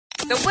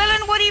The Will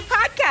and Woody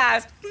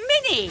Podcast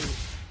Mini.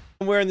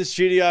 We're in the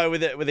studio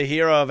with a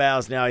hero of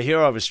ours now, a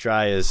hero of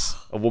Australia's,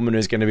 a woman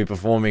who's going to be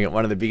performing at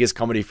one of the biggest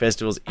comedy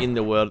festivals in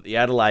the world, the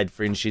Adelaide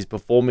Fringe. She's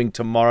performing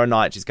tomorrow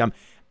night. She's come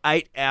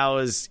 8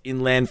 hours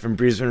inland from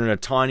Brisbane in a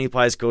tiny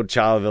place called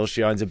Charleville.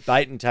 She owns a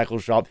bait and tackle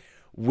shop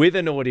with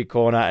a naughty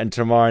corner, and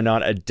tomorrow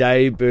night a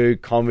debut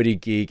comedy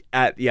gig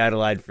at the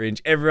Adelaide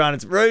Fringe. Everyone,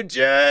 it's Rude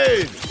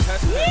Jude!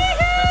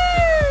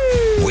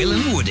 Will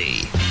and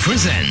Woody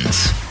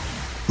presents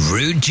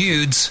Rude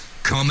Jude's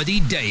comedy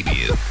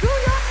debut.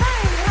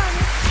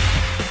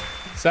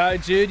 So,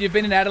 Jude, you've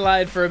been in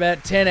Adelaide for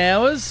about 10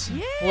 hours.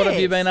 Yes. What have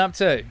you been up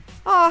to?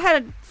 Oh, I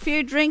had a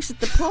few drinks at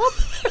the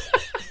pub.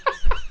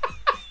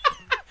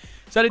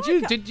 So,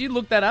 did you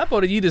look that up,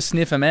 or did you just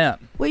sniff them out?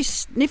 We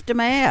sniffed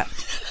them out.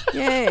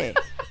 Yeah.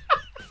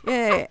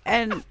 Yeah,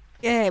 and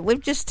yeah,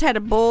 we've just had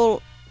a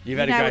ball. You've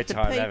had a great with the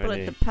time, people haven't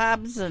you? at the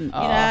pubs and,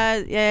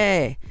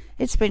 yeah,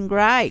 it's been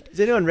great. Has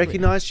anyone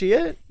recognised you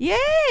yet?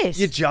 Yes.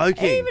 You're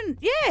joking.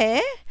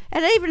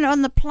 And even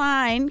on the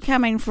plane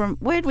coming from,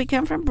 where'd we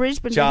come from?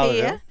 Brisbane to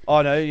here.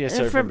 Oh, no, yes,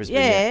 sorry, from Brisbane.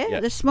 Yeah.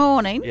 This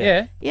morning.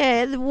 Yeah.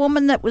 Yeah, the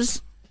woman that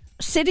was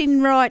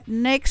sitting right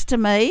next to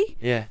me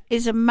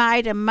is a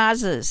mate of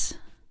Muzz's.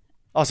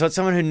 Oh, so it's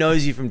someone who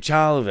knows you from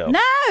Charleville.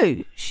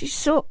 No,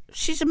 she's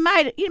a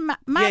mate.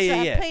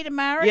 Muzzer, Peter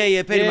Murray.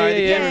 Yeah, Peter Murray,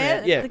 the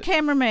cameraman. Yeah, the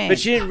cameraman. But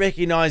she didn't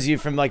recognise you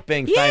from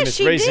being Yeah, famous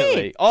she recently.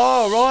 did.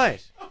 Oh, right.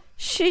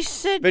 She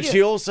said, But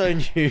she also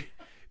knew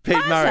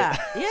Pete Murray.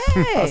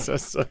 Yeah, So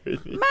sorry.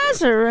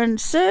 Muzzer and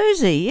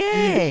Susie.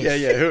 Yeah,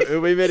 Yeah, who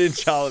we met in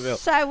Charleville.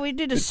 So we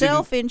did a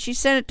selfie, and she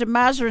sent it to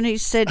Muzzer, and he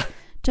said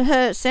to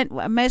her, sent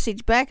a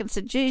message back and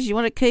said, "Geez, you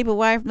want to keep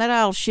away from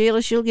that old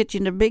Sheila? She'll get you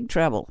into big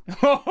trouble."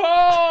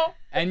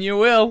 And you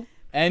will.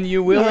 And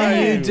you will,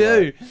 and you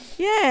do.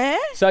 Yeah.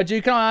 So,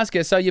 Jude, can I ask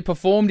you, so you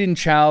performed in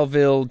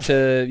Charleville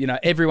to,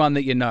 everyone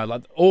that you know,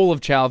 like all of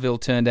Charleville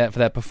turned out for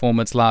that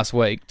performance last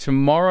week.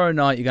 Tomorrow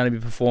night you're going to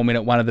be performing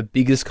at one of the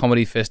biggest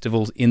comedy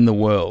festivals in the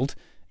world.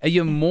 Are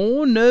you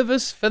more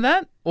nervous for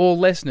that or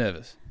less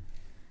nervous?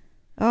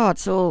 Oh,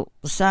 it's all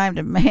the same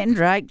to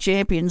Mandrake,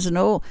 champions and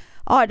all.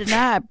 I don't know,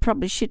 I'd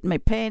probably shit my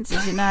pants,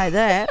 as you know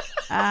that.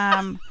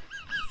 Have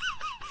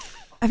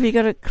you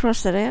got to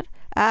cross that out?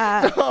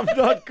 I'm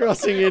not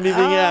crossing anything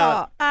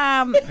out.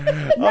 I'm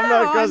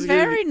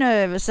very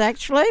nervous,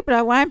 actually, but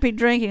I won't be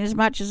drinking as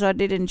much as I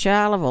did in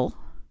Charleville.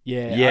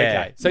 Yeah. Yeah.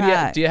 Okay. So,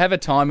 No. do you have a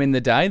time in the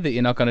day that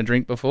you're not going to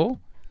drink before?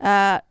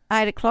 8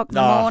 o'clock in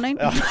the morning.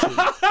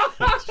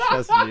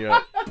 Just knew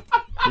it.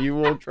 You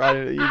walked right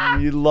in.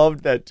 You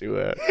loved that to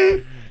her.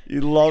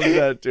 You loved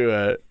that to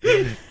her.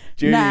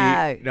 Judy,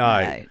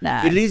 No.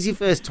 It is your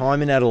first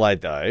time in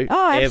Adelaide, though.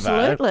 Oh, ever.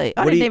 absolutely.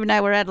 I didn't even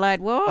know where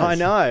Adelaide was. I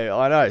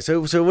know.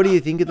 So what do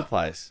you think of the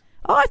place?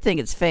 I think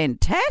it's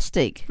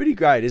fantastic. Pretty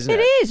great, isn't it?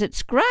 It is.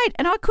 It's great.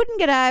 And I couldn't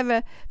get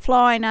over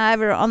flying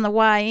over on the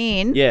way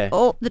in. Yeah.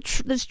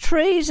 There's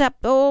trees up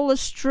all the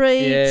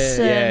streets.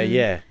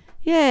 Yeah.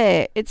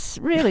 Yeah, it's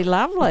really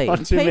lovely. Not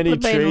too People many have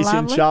been trees in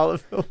lovely.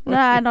 Charleville.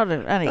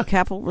 No, only a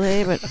couple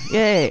there, but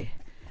yeah.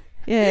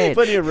 Yeah.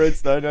 Plenty of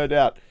roots, though, no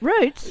doubt.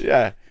 Roots?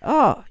 Yeah.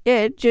 Oh,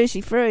 yeah,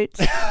 juicy fruits.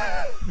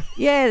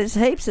 Yeah, there's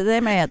heaps of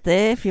them out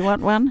there if you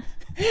want one.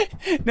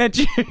 Now,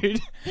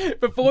 Jude,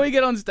 before we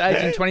get on stage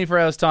in 24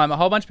 hours' time, a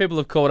whole bunch of people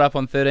have called up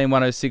on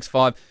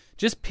 131065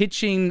 just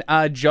pitching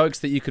jokes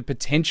that you could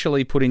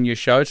potentially put in your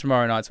show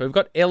tomorrow night. So we've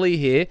got Ellie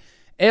here.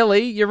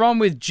 Ellie, you're on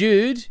with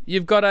Jude.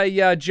 You've got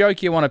a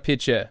joke you want to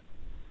pitch her.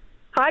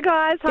 Hi,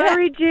 guys. G'day. Hi,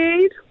 Rude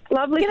Jude.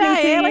 Lovely to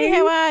G'day, see you. Ellie.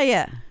 How are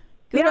you?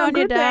 Good Yeah, on I'm you,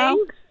 good, darling.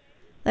 thanks.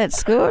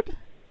 That's good.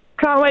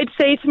 Can't wait to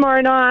see you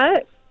tomorrow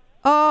night.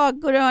 Oh,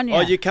 good on you.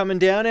 Oh, you're coming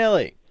down,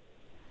 Ellie?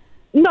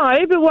 No,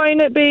 but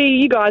won't it be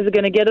you guys are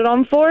going to get it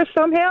on for us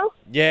somehow?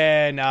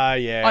 Yeah, no,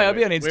 yeah. Oh, I'll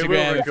be on We will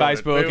Instagram and record it.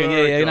 Facebook. We And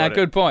will yeah, record it.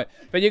 good point.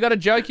 But you got a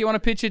joke you want to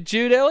pitch at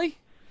Jude, Ellie?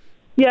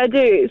 Yeah, I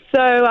do.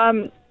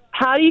 So,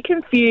 how do you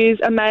confuse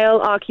a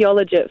male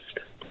archaeologist?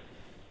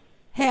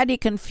 How do you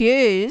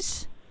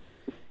confuse?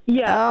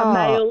 Yeah, Oh. a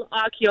male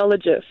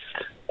archaeologist.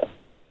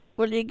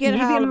 Well, you get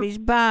Give hold him- of his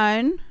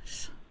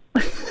bones.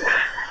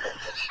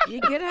 You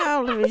get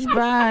hold of his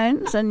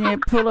bones and you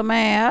pull them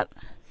out.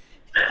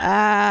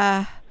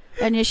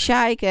 And you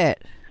shake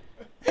it.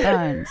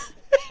 Bones.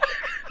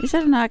 Is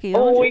that an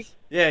archaeologist?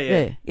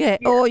 Yeah. Yeah.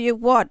 Or you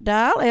what,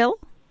 Dale? El?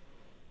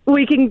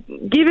 We can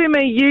give him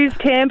a used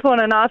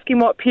tampon and ask him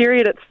what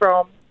period it's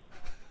from.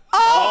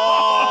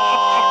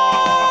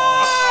 I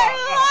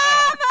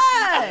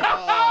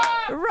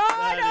love it!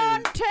 Right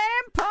on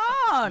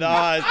tampon.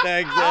 Nice,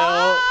 thanks,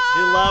 Elle.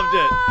 She loved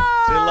it.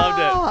 She loved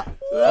it.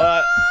 All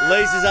right,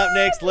 Lisa's up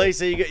next.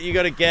 Lisa, you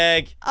got a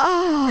gag.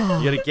 Oh,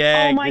 You got a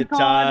gag. Oh my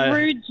God,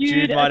 Rude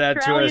Jude, might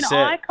add to her Australian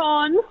set.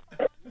 icon.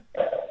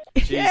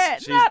 yeah,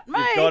 not me.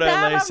 You've got Dale, her,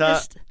 I'm Lisa.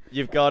 just-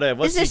 You've got her.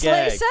 What's Is this your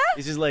gag? Lisa?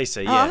 This is Lisa,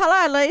 Oh, yeah.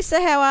 hello,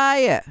 Lisa. How are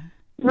you?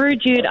 Rude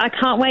Jude, I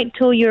can't wait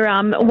till your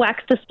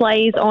wax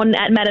displays on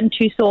at Madame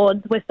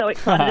Tussauds. We're so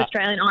excited,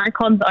 Australian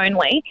icons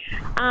only.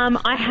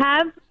 I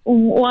have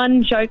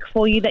one joke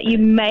for you that you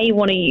may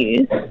want to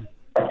use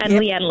at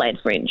the Adelaide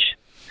Fringe.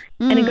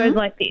 and it goes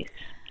like this.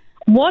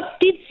 What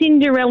did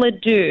Cinderella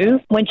do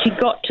when she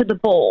got to the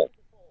ball?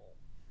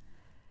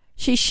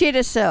 She shit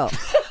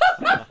herself.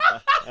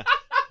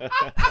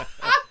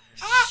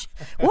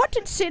 What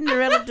did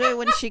Cinderella do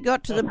when she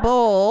got to the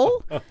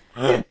ball?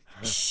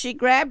 She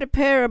grabbed a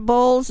pair of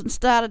balls and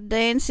started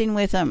dancing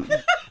with them.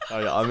 Oh,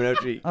 yeah, I'm gonna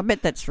actually. I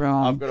bet that's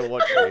wrong. I've got to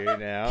watch you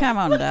now. Come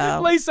on,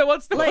 Dale. Lisa,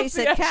 what's the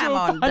Lisa, actual come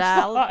on, Dale.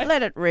 punchline?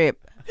 Let it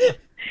rip.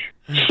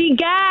 She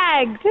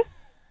gagged.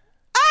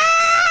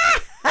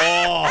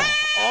 Oh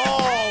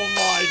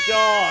my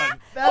God!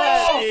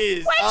 That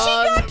is when she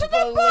got to the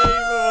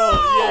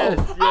unbelievable. Yes.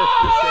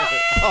 Okay,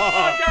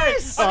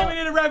 I think we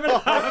need to wrap it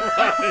up.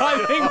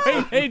 I think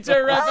we need to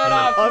wrap it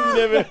up. I've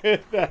never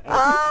heard that.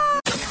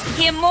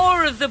 Hear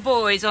more of the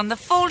boys on the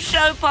Full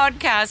Show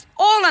podcast,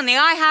 all on the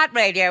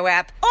iHeartRadio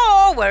app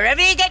or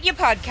wherever you get your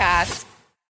podcasts.